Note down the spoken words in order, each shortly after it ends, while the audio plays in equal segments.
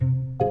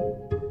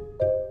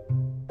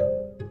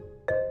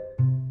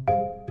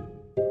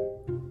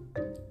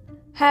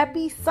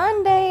Happy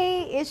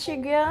Sunday! It's your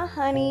girl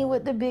Honey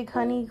with the Big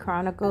Honey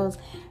Chronicles,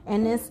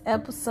 and this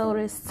episode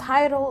is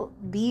titled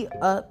The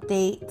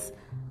Updates.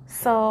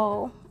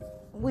 So,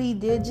 we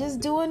did just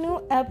do a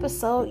new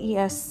episode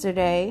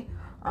yesterday,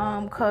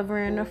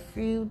 covering a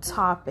few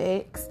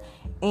topics,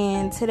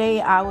 and today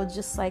I would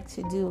just like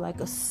to do like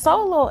a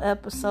solo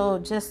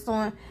episode just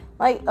on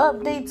like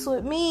updates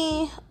with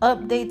me,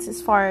 updates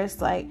as far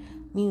as like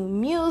new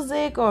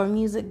music or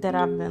music that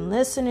I've been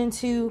listening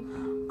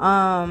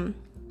to,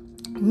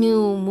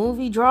 new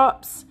movie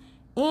drops,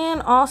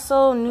 and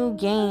also new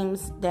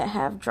games that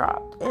have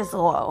dropped as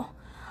well.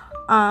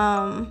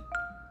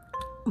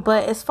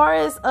 But as far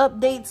as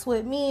updates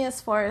with me,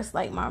 as far as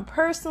like my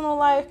personal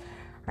life,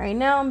 right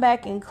now I'm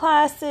back in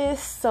classes,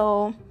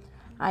 so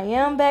I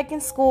am back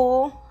in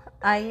school.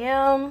 I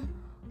am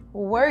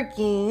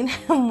working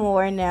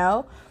more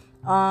now,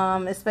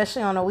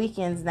 especially on the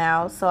weekends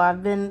now, so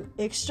I've been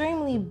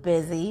extremely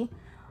busy.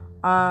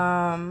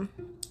 And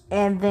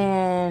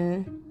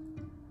then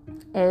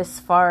as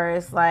far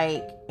as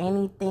like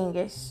anything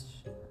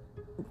extra,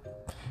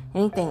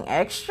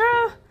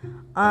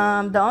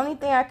 the only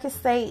thing I could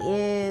say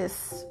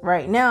is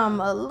right now I'm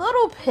a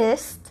little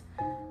pissed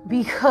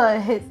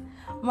because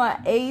my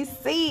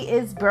AC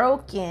is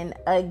broken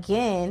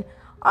again.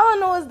 All I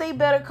know is they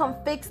better come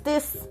fix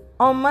this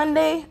on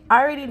Monday.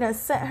 I already done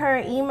sent her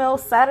an email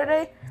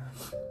Saturday.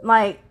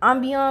 Like, I'm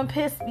beyond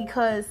pissed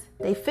because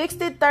they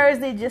fixed it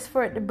Thursday just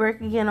for it to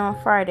break again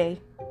on Friday.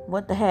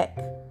 What the heck?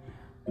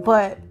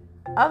 But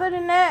other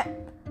than that,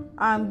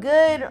 I'm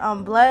good.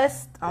 I'm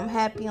blessed. I'm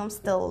happy. I'm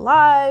still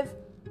alive.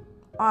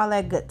 All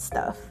that good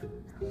stuff.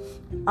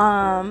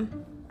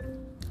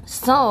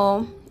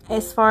 So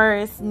as far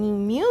as new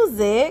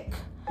music,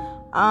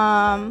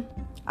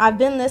 I've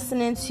been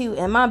listening to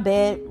In My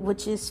Bed,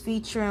 which is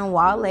featuring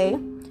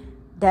Wale.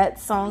 That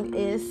song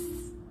is,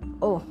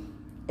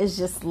 it's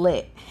just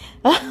lit.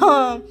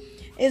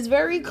 It's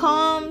very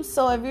calm.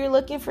 So if you're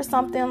looking for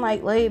something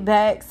like laid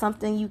back,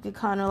 something you could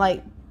kind of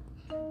like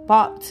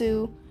bop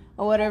to,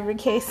 or whatever the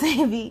case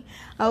may be,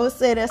 I would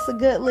say that's a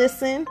good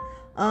listen.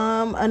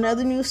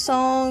 Another new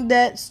song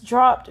that's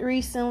dropped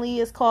recently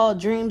is called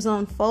Dreams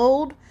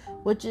Unfold,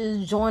 which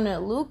is Joyner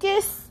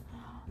Lucas,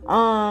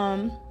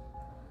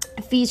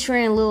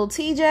 featuring Lil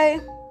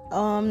TJ.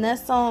 That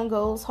song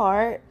goes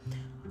hard.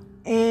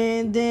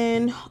 And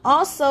then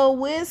also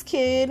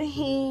Wizkid,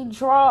 he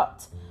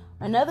dropped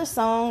another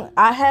song.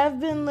 I have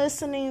been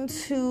listening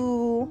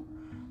to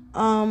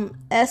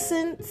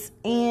Essence,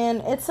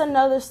 and it's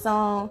another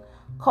song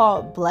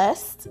called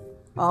Blessed.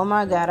 Oh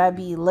my god, I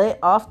be lit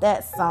off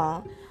that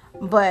song.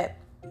 But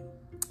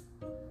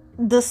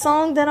the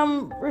song that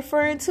I'm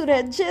referring to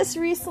that just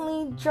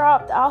recently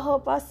dropped, I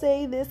hope I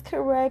say this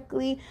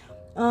correctly,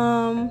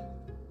 Anoti.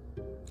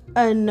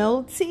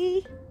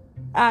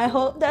 I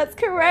hope that's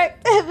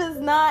correct. If it's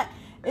not,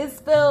 it's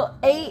spelled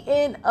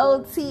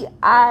Anoti,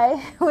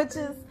 which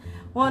is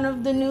one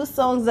of the new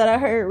songs that I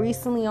heard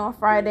recently on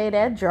Friday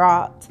that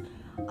dropped.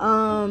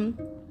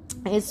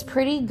 It's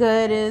pretty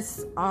good.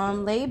 It's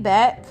laid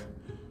back.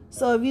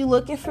 So if you're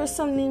looking for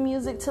some new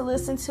music to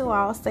listen to,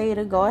 I'll say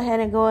to go ahead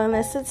and go and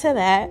listen to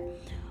that.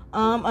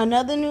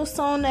 Another new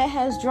song that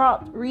has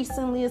dropped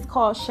recently is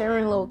called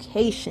Sharing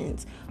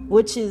Locations,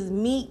 which is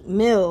Meek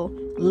Mill,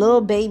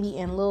 Lil Baby,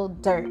 and Lil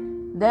Durk.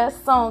 That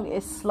song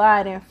is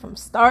sliding from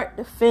start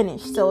to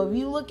finish. So if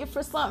you're looking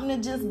for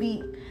something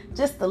to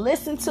just to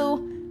listen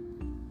to,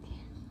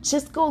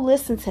 just go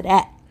listen to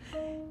that.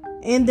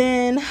 And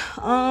then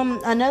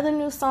another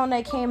new song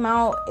that came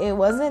out, it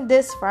wasn't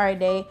this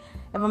Friday.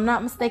 If I'm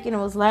not mistaken, it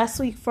was last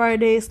week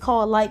Friday. It's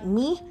called Like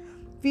Me,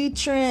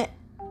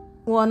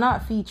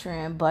 not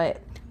featuring,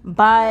 but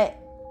by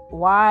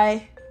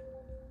YFN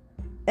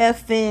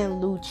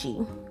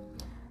Lucci.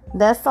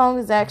 That song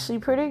is actually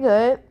pretty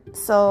good.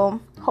 So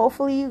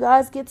hopefully you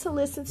guys get to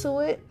listen to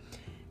it.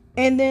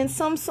 And then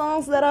some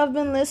songs that I've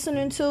been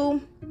listening to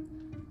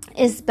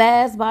is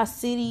Spaz by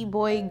City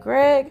Boy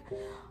Greg.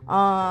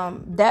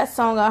 That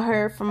song I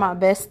heard from my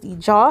bestie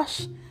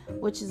Josh,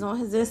 which is on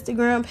his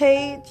Instagram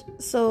page.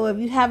 So if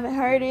you haven't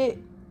heard it,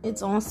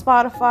 it's on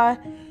Spotify.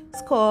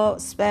 It's called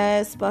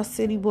Spaz by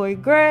City Boy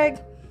Greg.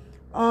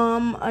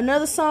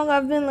 Another song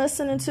I've been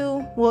listening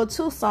to,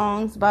 two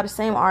songs by the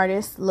same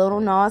artist,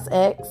 Lil Nas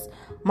X,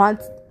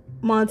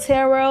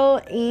 Montero,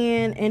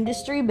 and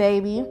Industry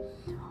Baby.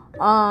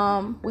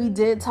 We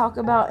did talk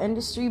about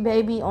Industry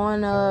Baby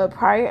on a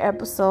prior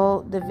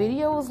episode. The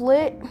video was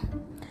lit,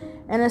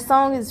 and the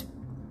song is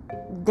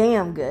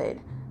damn good.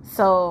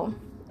 So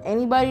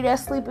anybody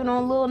that's sleeping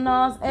on Lil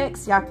Nas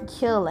X, y'all can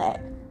kill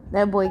that.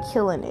 That boy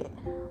killing it.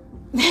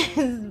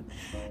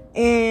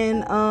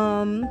 And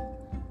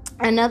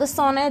another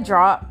song that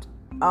dropped,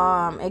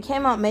 it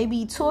came out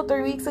maybe 2 or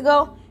 3 weeks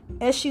ago,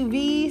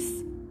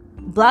 SUVs,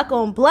 Black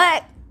on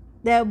Black,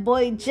 that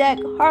boy Jack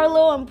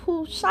Harlow and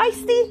Pooh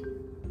Shiesty,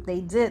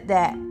 they did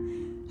that.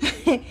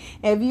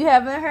 If you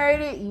haven't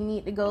heard it, you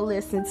need to go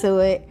listen to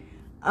it.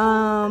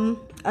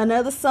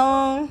 Another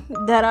song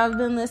that I've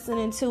been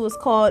listening to is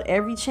called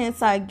Every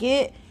Chance I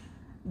Get,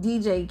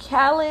 DJ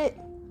Khaled.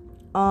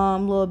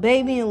 Lil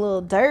Baby and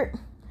Lil Durk.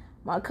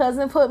 My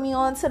cousin put me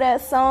on to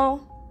that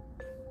song.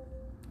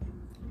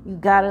 You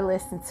gotta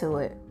listen to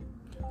it.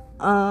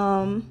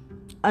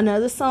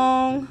 Another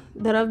song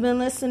that I've been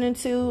listening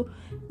to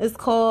is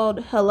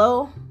called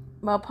Hello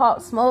by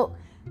Pop Smoke.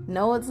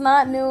 No, it's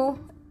not new.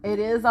 It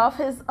is off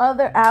his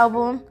other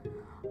album.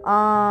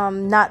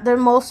 Not their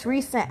most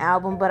recent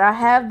album, but I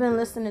have been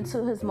listening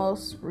to his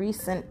most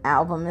recent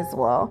album as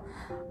well.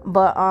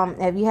 But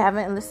if you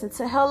haven't listened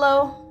to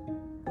Hello,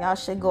 y'all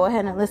should go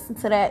ahead and listen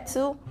to that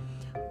too.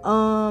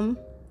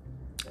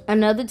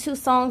 Another two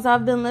songs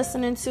I've been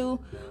listening to.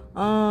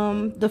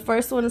 The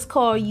first one is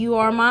called You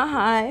Are My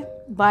High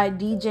by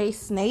DJ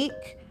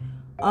Snake.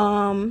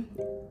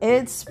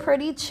 It's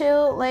pretty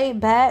chill, laid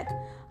back.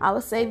 I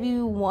would say if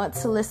you want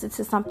to listen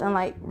to something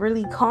like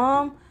really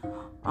calm,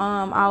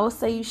 I would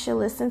say you should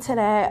listen to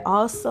that.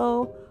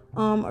 Also,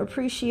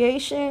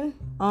 Appreciation,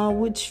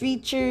 which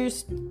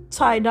features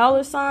Ty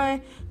Dolla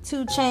 $ign,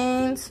 2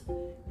 Chainz,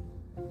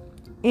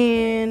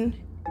 and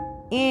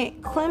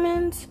Ant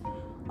Clemens.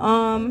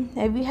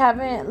 If you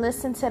haven't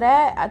listened to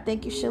that, I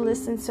think you should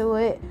listen to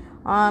it.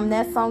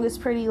 That song is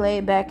pretty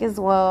laid back as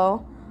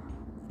well.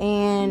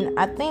 And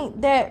I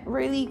think that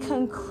really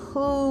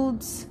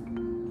concludes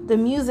the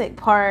music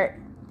part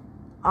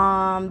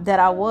that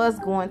I was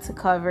going to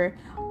cover.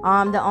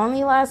 The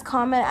only last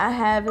comment I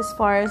have as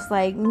far as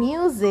like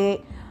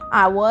music,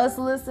 I was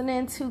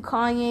listening to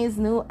Kanye's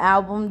new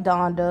album,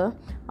 Donda.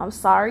 I'm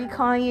sorry,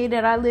 Kanye,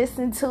 that I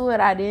listened to it.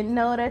 I didn't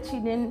know that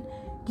you didn't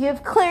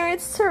give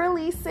clearance to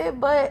release it,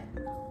 but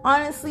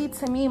honestly,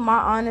 to me, my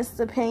honest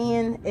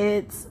opinion,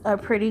 it's a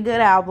pretty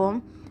good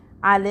album.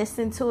 I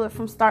listened to it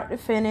from start to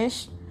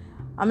finish.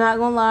 I'm not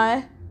gonna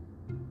lie,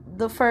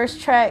 the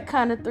first track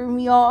kind of threw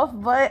me off,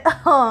 but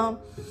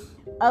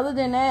other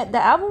than that, the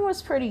album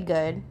was pretty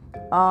good.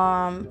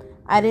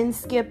 I didn't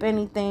skip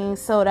anything,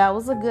 so that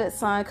was a good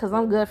sign, because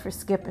I'm good for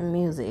skipping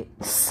music.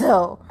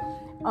 So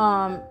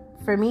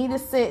for me to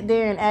sit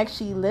there and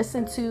actually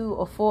listen to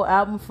a full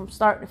album from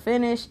start to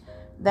finish,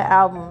 the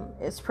album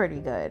is pretty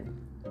good.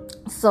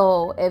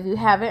 So if you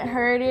haven't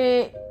heard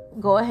it,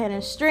 go ahead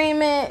and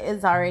stream it.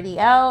 It's already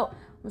out.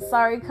 I'm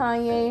sorry,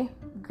 Kanye.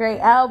 Great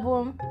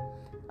album.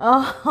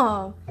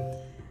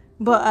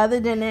 But other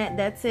than that,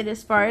 that's it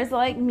as far as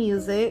like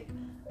music.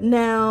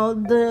 Now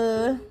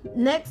the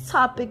next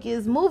topic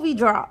is movie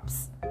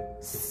drops.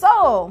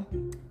 So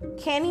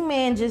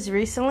Candyman just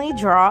recently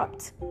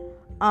dropped.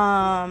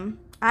 I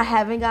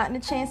haven't gotten a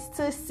chance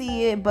to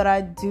see it, but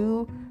I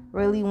do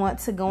really want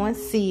to go and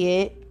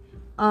see it.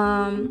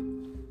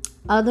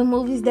 Other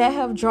movies that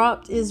have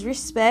dropped is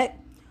Respect,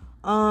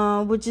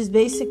 which is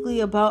basically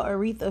about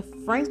Aretha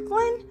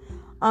Franklin.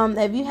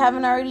 If you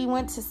haven't already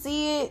went to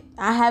see it,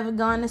 I haven't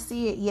gone to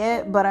see it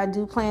yet, but I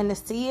do plan to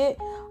see it.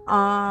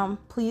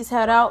 Please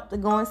head out to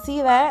go and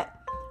see that.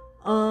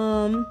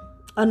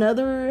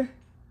 Another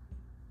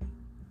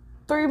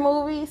 3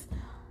 movies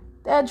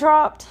that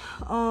dropped.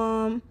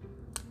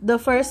 The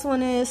first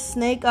one is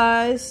Snake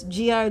Eyes,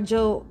 G.I.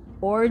 Joe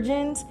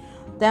Origins.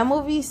 That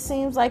movie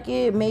seems like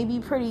it may be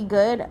pretty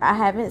good. I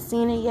haven't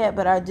seen it yet,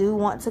 but I do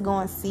want to go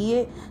and see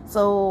it.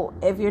 So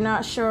if you're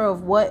not sure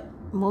of what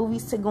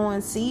movies to go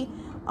and see,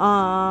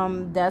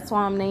 that's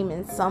why I'm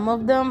naming some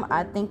of them.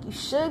 I think you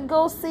should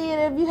go see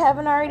it if you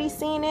haven't already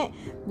seen it.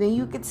 Then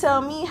you could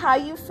tell me how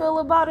you feel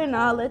about it, and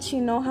I'll let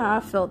you know how I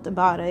felt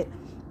about it.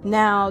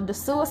 Now, the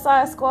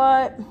Suicide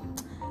Squad,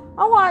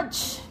 I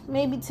watched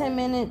maybe 10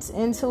 minutes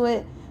into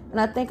it, and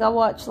I think I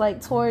watched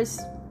like towards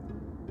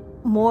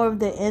more of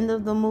the end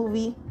of the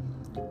movie.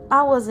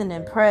 I wasn't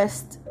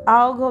impressed.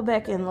 I'll go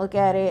back and look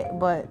at it,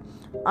 but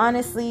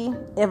honestly,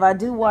 if I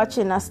do watch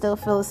it and I still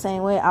feel the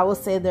same way, I would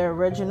say the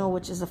original,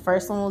 which is the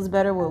first one, was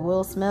better with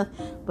Will Smith,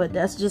 but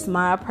that's just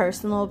my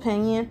personal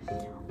opinion.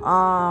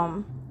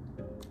 I'm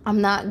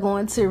not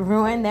going to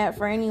ruin that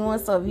for anyone,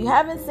 so if you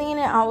haven't seen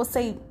it, I would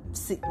say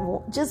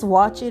just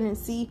watch it and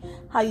see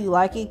how you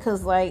like it,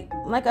 because like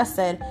I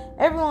said,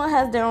 everyone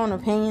has their own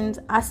opinions.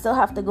 I still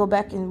have to go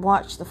back and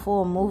watch the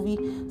full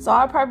movie, so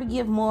I'll probably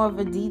give more of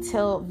a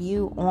detailed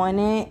view on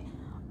it.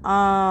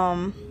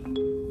 And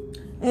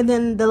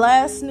then the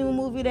last new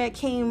movie that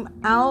came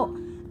out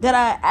that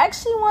I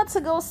actually want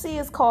to go see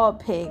is called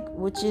Pig,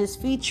 which is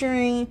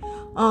featuring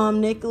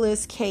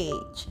Nicolas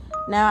Cage.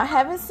 Now, I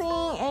haven't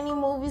seen any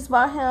movies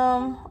by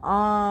him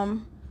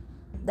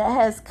that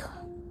has...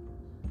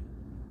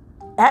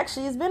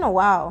 Actually, it's been a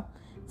while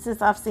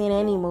since I've seen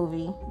any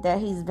movie that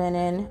he's been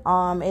in.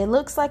 It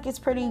looks like it's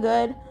pretty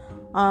good.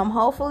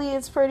 Hopefully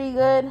it's pretty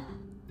good.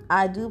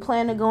 I do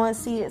plan to go and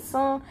see it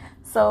soon.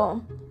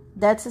 So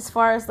that's as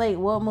far as like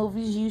what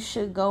movies you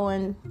should go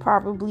and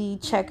probably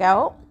check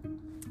out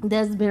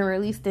that's been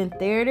released in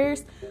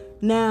theaters.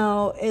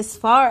 Now, as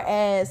far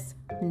as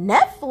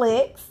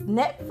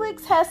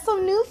Netflix has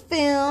some new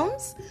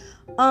films.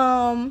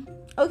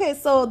 Okay,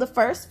 so the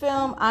first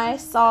film I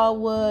saw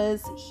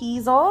was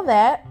He's All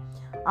That.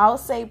 I'll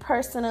say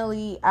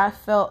personally, I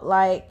felt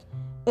like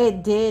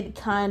it did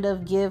kind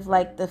of give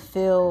like the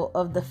feel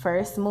of the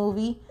first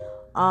movie.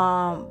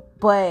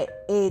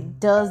 But it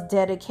does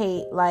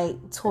dedicate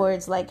like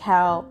towards like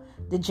how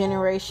the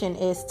generation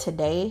is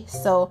today.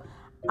 So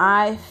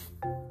I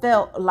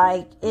felt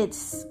like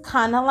it's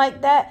kind of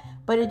like that,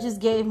 but it just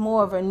gave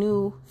more of a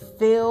new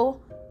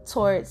feel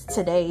towards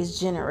today's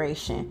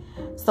generation.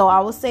 So I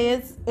would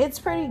say it's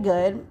pretty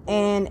good.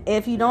 And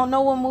if you don't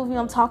know what movie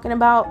I'm talking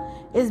about,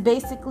 it's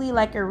basically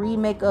like a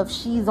remake of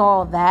She's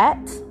All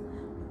That.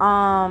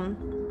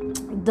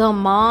 The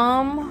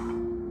mom,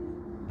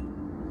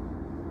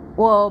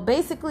 well,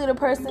 basically the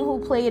person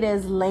who played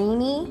as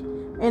Lainey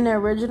in the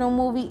original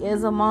movie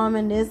is a mom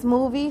in this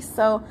movie.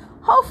 So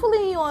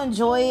hopefully you'll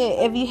enjoy it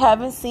if you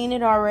haven't seen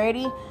it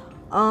already.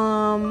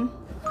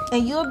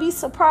 And you'll be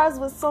surprised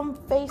with some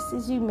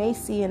faces you may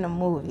see in the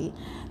movie.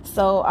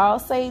 So I'll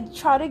say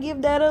try to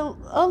give that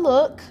a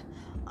look.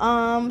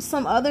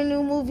 Some other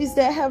new movies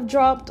that have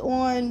dropped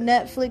on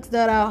Netflix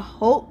that I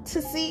hope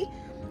to see.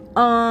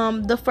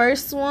 The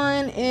first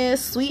one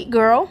is Sweet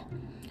Girl.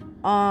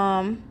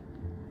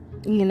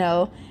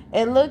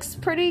 It looks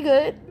pretty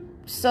good.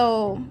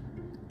 So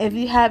if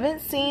you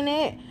haven't seen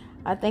it,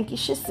 I think you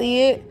should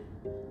see it.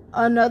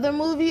 Another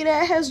movie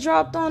that has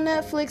dropped on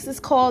Netflix is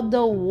called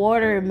The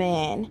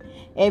Waterman.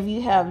 If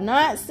you have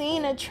not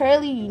seen a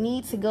trailer, you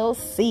need to go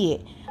see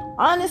it.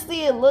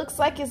 Honestly, it looks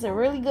like it's a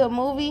really good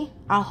movie.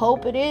 I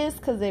hope it is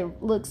because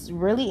it looks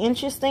really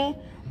interesting.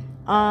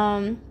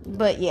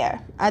 But yeah,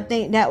 I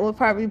think that would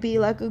probably be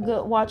like a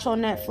good watch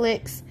on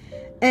Netflix.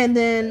 And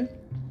then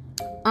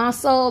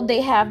also they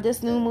have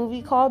this new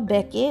movie called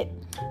Beckett,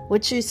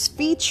 which is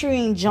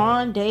featuring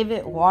John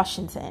David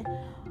Washington.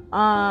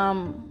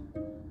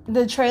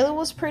 The trailer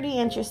was pretty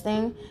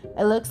interesting.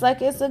 It looks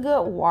like it's a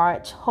good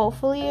watch.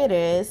 Hopefully it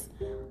is.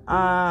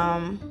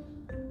 But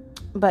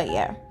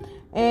yeah,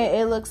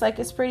 it looks like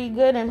it's pretty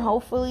good. And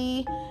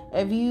hopefully,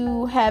 if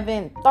you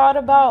haven't thought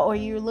about or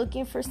you're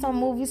looking for some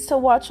movies to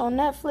watch on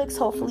Netflix,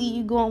 hopefully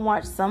you go and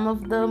watch some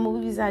of the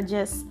movies I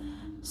just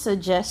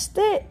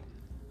suggested.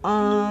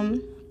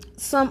 Some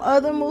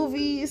other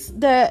movies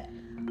that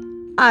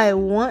I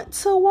want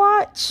to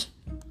watch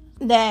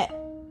that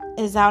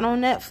is out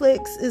on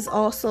Netflix is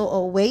also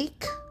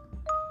Awake,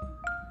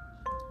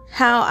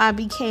 How I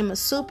Became a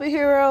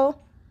Superhero,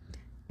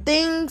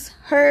 Things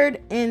Heard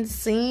and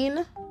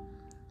Seen,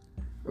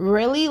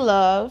 Really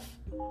Love.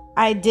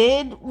 I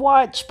did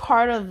watch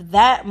part of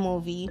that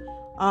movie.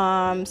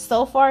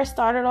 So far it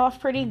started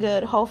off pretty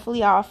good.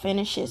 Hopefully I'll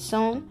finish it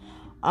soon.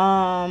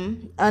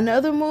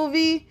 Another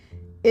movie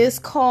is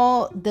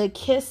called The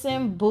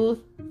Kissing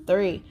Booth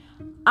 3.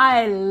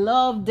 I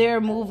love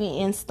their movie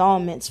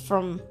installments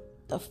from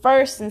the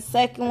first and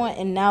second one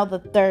and now the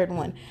third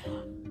one.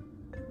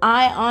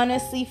 I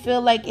honestly feel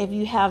like if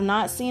you have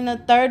not seen the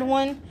third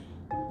one,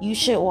 you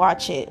should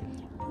watch it.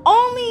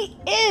 Only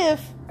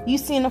if you've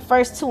seen the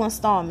first two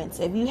installments.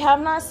 If you have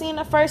not seen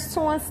the first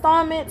two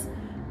installments,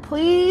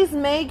 please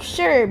make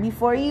sure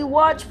before you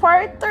watch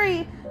part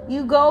 3,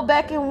 you go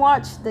back and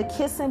watch The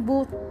Kissing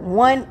Booth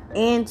 1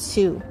 and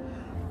 2.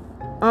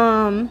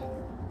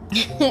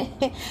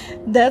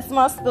 That's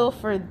my spill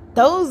for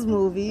those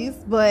movies.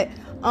 But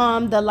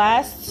the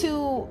last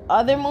two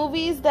other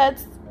movies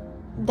that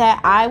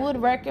I would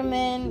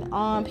recommend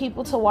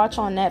people to watch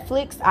on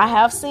Netflix, I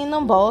have seen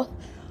them both.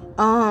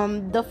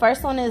 The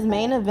first one is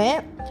Main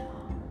Event.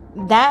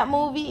 That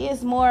movie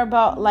is more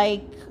about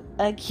like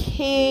a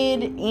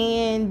kid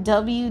in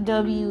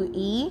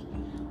WWE.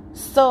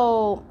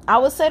 So I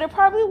would say to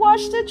probably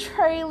watch the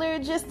trailer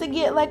just to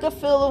get like a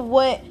feel of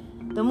what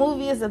the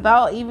movie is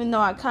about, even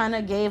though I kind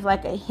of gave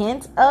like a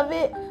hint of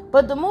it.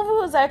 But the movie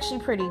was actually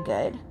pretty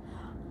good.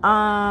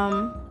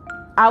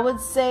 I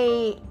would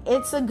say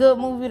it's a good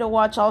movie to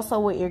watch also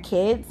with your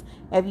kids,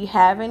 if you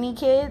have any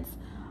kids.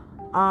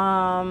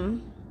 But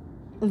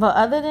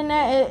other than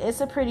that, it's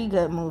a pretty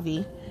good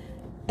movie.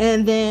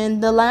 And then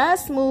the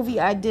last movie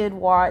I did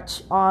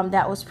watch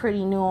that was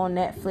pretty new on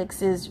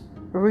Netflix is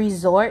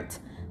Resort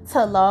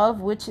to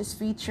Love, which is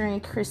featuring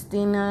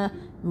Christina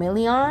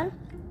Milian.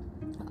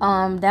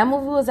 That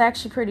movie was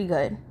actually pretty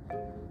good,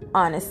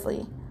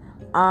 honestly.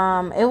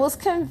 It was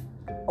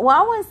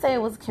I wouldn't say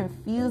it was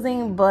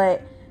confusing,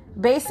 but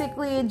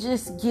basically it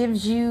just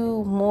gives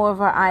you more of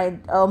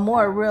a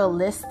more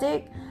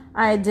realistic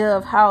idea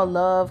of how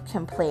love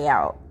can play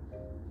out,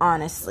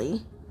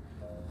 honestly.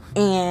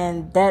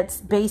 And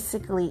that's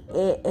basically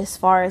it as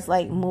far as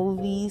like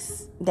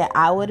movies that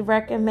I would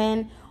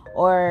recommend,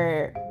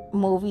 or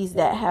movies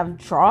that have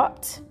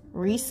dropped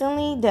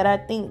recently that I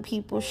think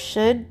people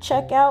should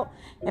check out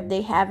if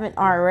they haven't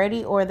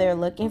already, or they're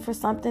looking for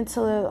something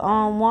to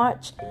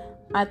watch.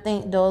 I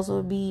think those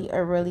would be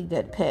a really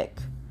good pick.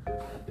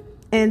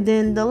 And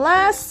then the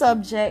last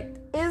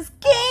subject is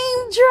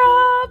game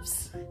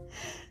drops.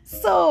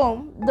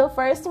 So the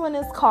first one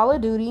is Call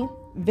of Duty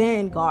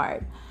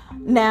Vanguard.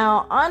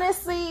 Now,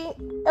 honestly,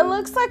 it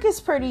looks like it's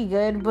pretty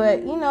good,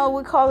 but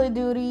with Call of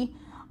Duty,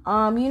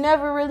 you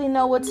never really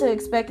know what to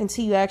expect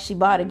until you actually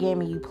buy the game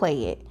and you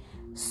play it.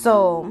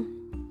 So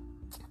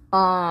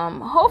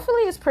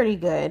Hopefully it's pretty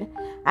good.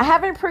 I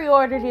haven't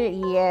pre-ordered it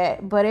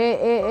yet, but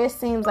it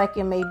seems like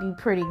it may be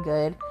pretty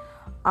good.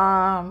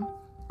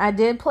 I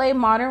did play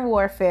Modern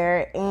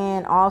Warfare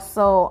and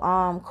also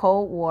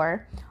Cold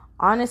War.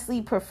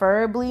 Honestly,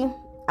 preferably,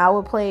 I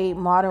would play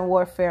Modern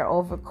Warfare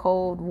over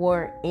Cold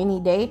War any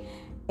day.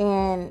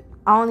 And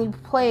I only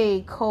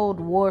play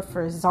Cold War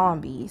for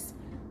zombies.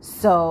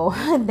 So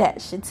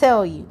that should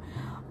tell you.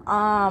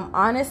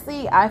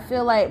 Honestly, I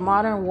feel like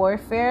Modern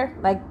Warfare,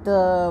 like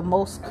the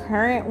most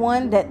current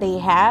one that they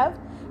have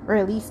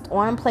released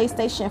on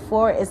PlayStation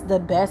 4, is the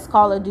best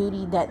Call of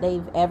Duty that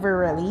they've ever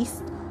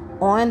released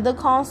on the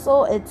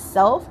console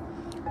itself.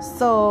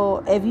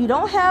 So if you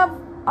don't have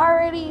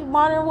already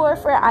Modern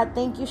Warfare, I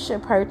think you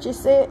should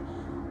purchase it.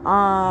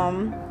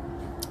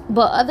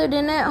 But other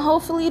than that,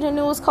 hopefully the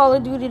newest Call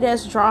of Duty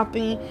that's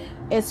dropping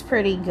is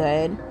pretty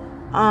good.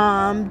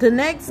 The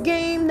next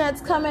game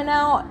that's coming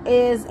out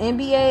is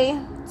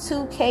NBA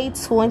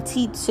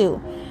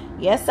 2K22.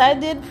 Yes, I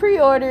did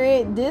pre-order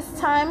it. This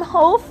time,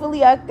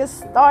 hopefully I can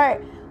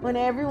start when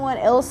everyone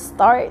else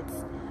starts.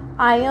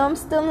 I am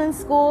still in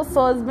school,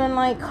 so it's been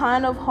like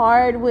kind of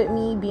hard with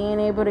me being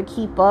able to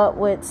keep up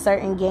with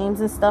certain games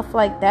and stuff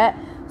like that.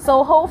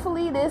 So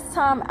hopefully this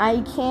time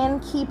I can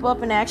keep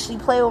up and actually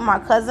play with my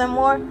cousin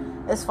more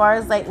as far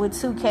as like with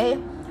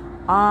 2K.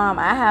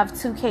 I have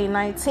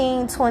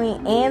 2K19,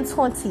 20, and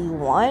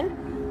 21.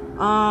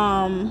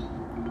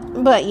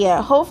 But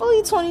yeah,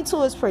 hopefully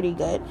 22 is pretty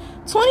good.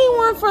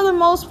 21 for the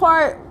most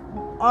part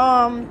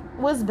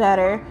was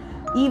better,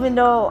 even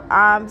though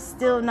I'm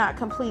still not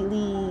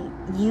completely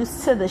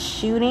used to the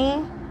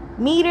shooting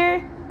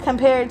meter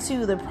compared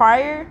to the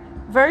prior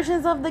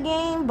versions of the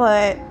game,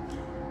 but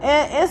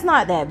it's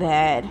not that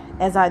bad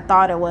as I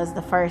thought it was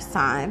the first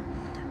time.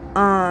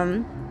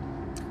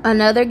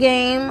 Another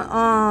game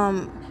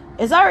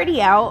is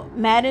already out,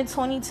 Madden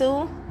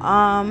 22.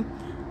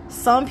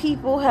 Some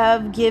people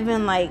have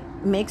given like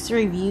mixed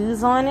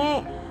reviews on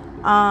it.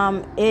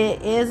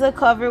 It is a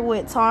cover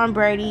with Tom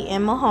Brady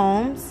and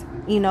Mahomes,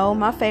 you know,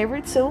 my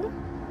favorite too.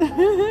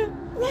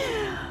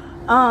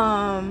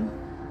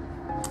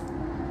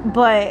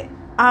 But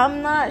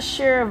I'm not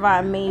sure if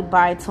I may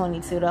buy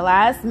 22. The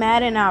last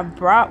Madden I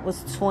brought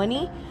was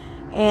 20,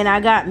 and I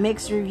got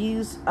mixed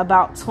reviews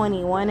about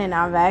 21, and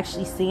I've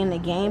actually seen the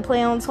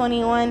gameplay on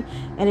 21,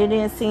 and it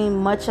didn't seem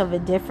much of a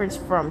difference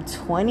from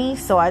 20,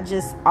 so I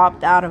just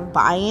opted out of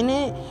buying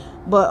it.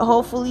 But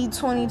hopefully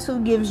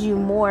 22 gives you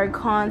more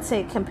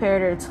content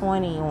compared to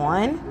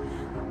 21.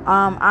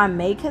 I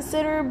may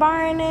consider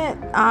buying it.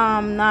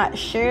 I'm not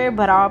sure,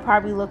 but I'll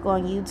probably look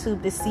on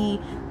YouTube to see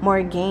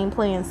more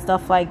gameplay and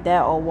stuff like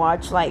that, or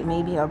watch like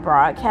maybe a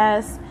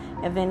broadcast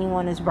if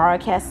anyone is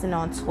broadcasting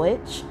on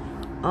Twitch.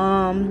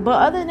 But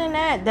other than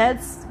that,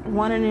 that's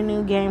one of the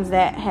new games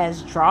that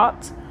has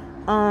dropped.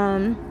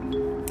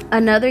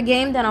 Another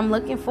game that I'm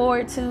looking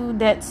forward to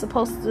that's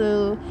supposed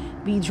to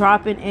be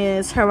dropping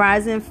is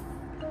Horizon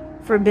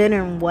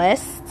Forbidden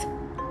West.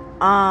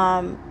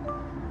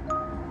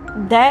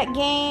 That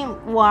game,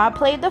 well, I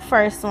played the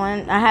first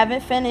one. I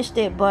haven't finished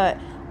it, but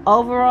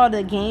overall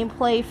the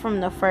gameplay from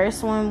the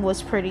first one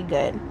was pretty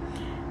good.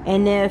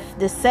 And if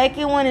the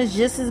second one is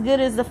just as good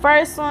as the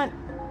first one,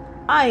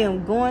 I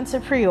am going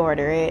to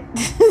pre-order it.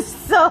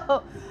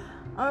 So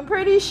I'm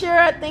pretty sure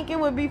I think it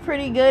would be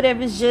pretty good if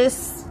it's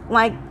just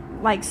like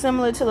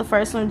similar to the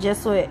first one,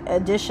 just with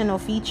additional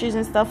features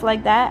and stuff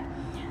like that.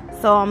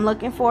 So I'm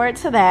looking forward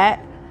to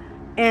that.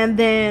 And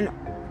then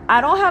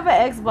I don't have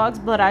an Xbox,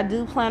 but I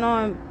do plan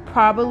on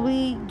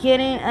probably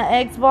getting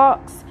an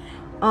Xbox.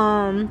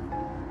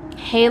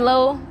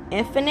 Halo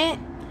Infinite,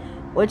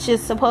 which is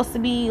supposed to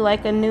be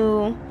like a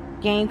new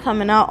game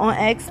coming out on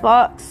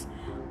Xbox.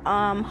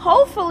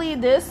 Hopefully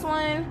this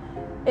one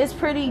is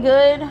pretty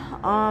good.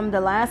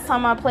 The last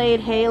time I played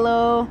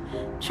Halo,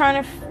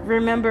 trying to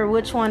remember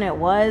which one it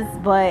was,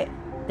 but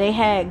they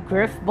had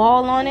Griff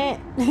Ball on it.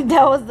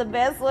 That was the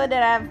best one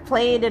that I've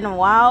played in a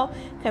while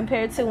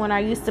compared to when I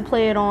used to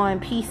play it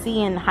on PC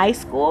in high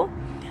school.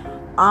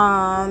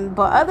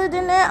 But other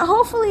than that,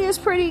 hopefully it's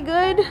pretty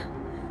good.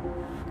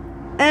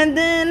 And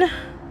then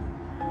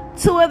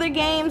 2 other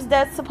games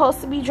that's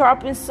supposed to be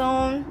dropping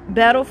soon.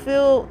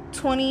 Battlefield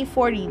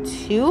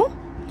 2042.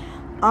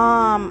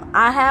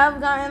 I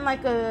have gotten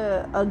like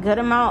a good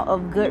amount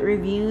of good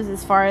reviews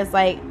as far as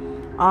like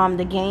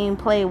the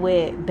gameplay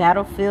with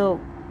Battlefield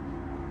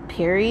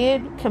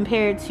period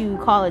compared to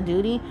Call of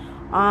Duty.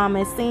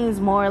 It seems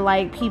more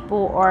like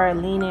people are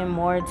leaning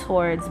more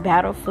towards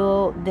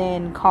Battlefield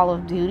than Call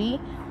of Duty.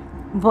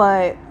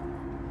 But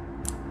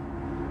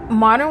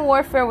Modern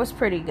Warfare was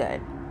pretty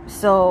good.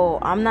 So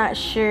I'm not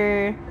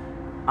sure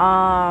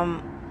how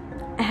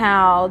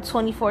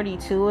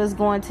 2042 is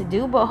going to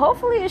do, but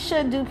hopefully it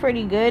should do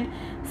pretty good,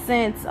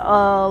 since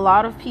a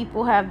lot of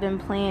people have been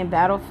playing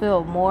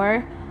Battlefield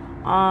more.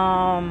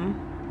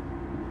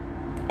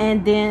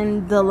 And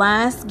then the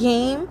last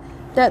game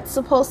that's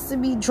supposed to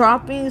be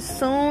dropping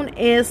soon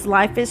is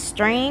Life is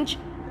Strange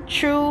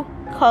True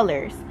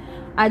Colors.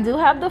 I do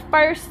have the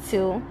first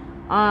 2.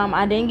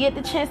 I didn't get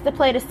the chance to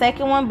play the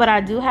second one, but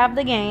I do have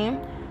the game.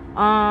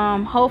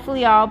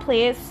 Hopefully I'll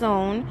play it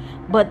soon.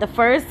 But the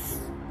first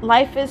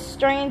Life is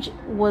Strange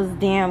was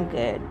damn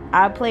good.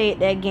 I played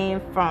that game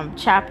from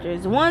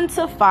chapters 1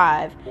 to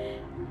 5,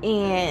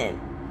 and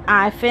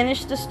I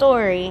finished the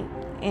story,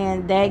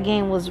 and that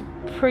game was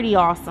pretty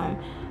awesome.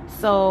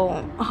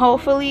 So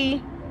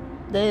hopefully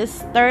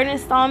this third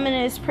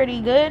installment is pretty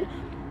good.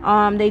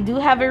 They do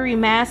have a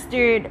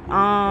remastered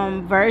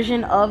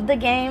version of the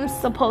game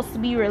supposed to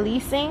be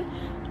releasing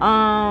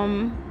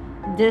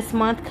this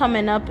month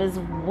coming up as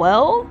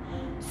well.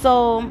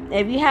 So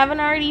if you haven't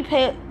already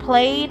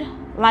played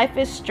Life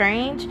is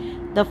Strange,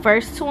 the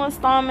first 2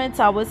 installments,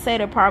 I would say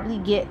to probably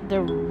get the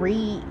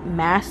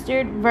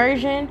remastered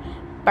version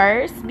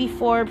first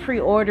before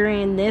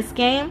pre-ordering this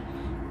game.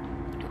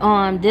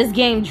 This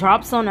game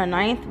drops on the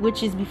 9th,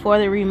 which is before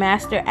the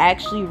remaster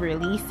actually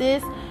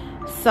releases.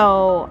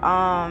 So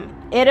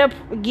it'll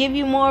give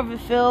you more of a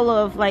feel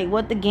of like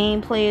what the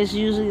gameplay is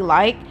usually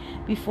like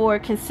before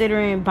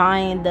considering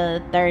buying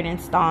the third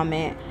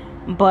installment.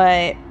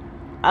 But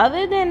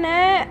other than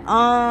that,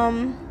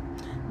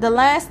 the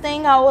last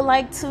thing I would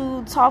like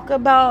to talk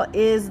about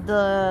is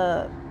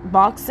the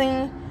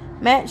boxing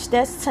match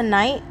that's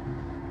tonight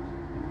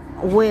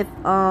with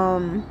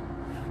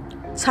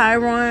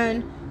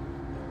Tyron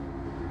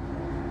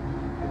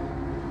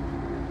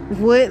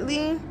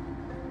Woodley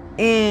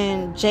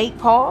and Jake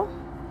Paul.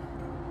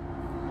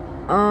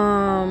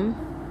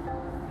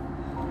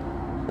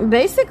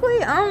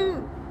 Basically,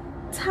 I'm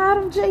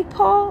tired of Jake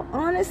Paul,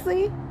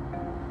 honestly.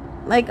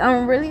 Like,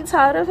 I'm really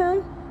tired of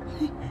him.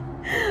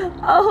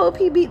 I hope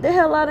he beat the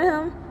hell out of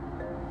him,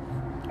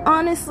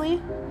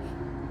 honestly.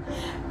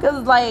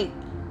 Because, like,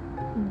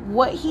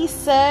 what he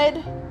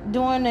said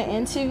during the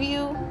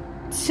interview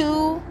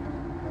to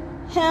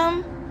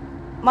him,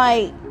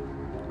 like,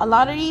 a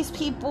lot of these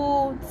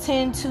people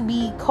tend to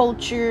be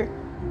culture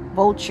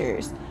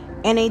vultures,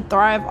 and they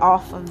thrive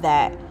off of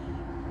that,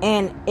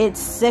 and it's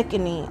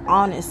sickening,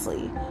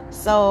 honestly.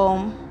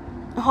 So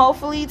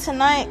hopefully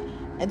tonight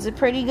it's a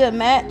pretty good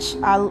match.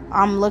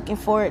 I'm looking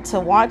forward to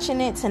watching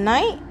it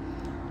tonight.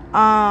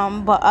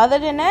 But other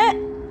than that,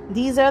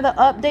 these are the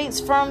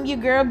updates from your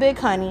girl Big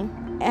Honey,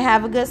 and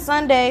have a good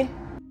Sunday.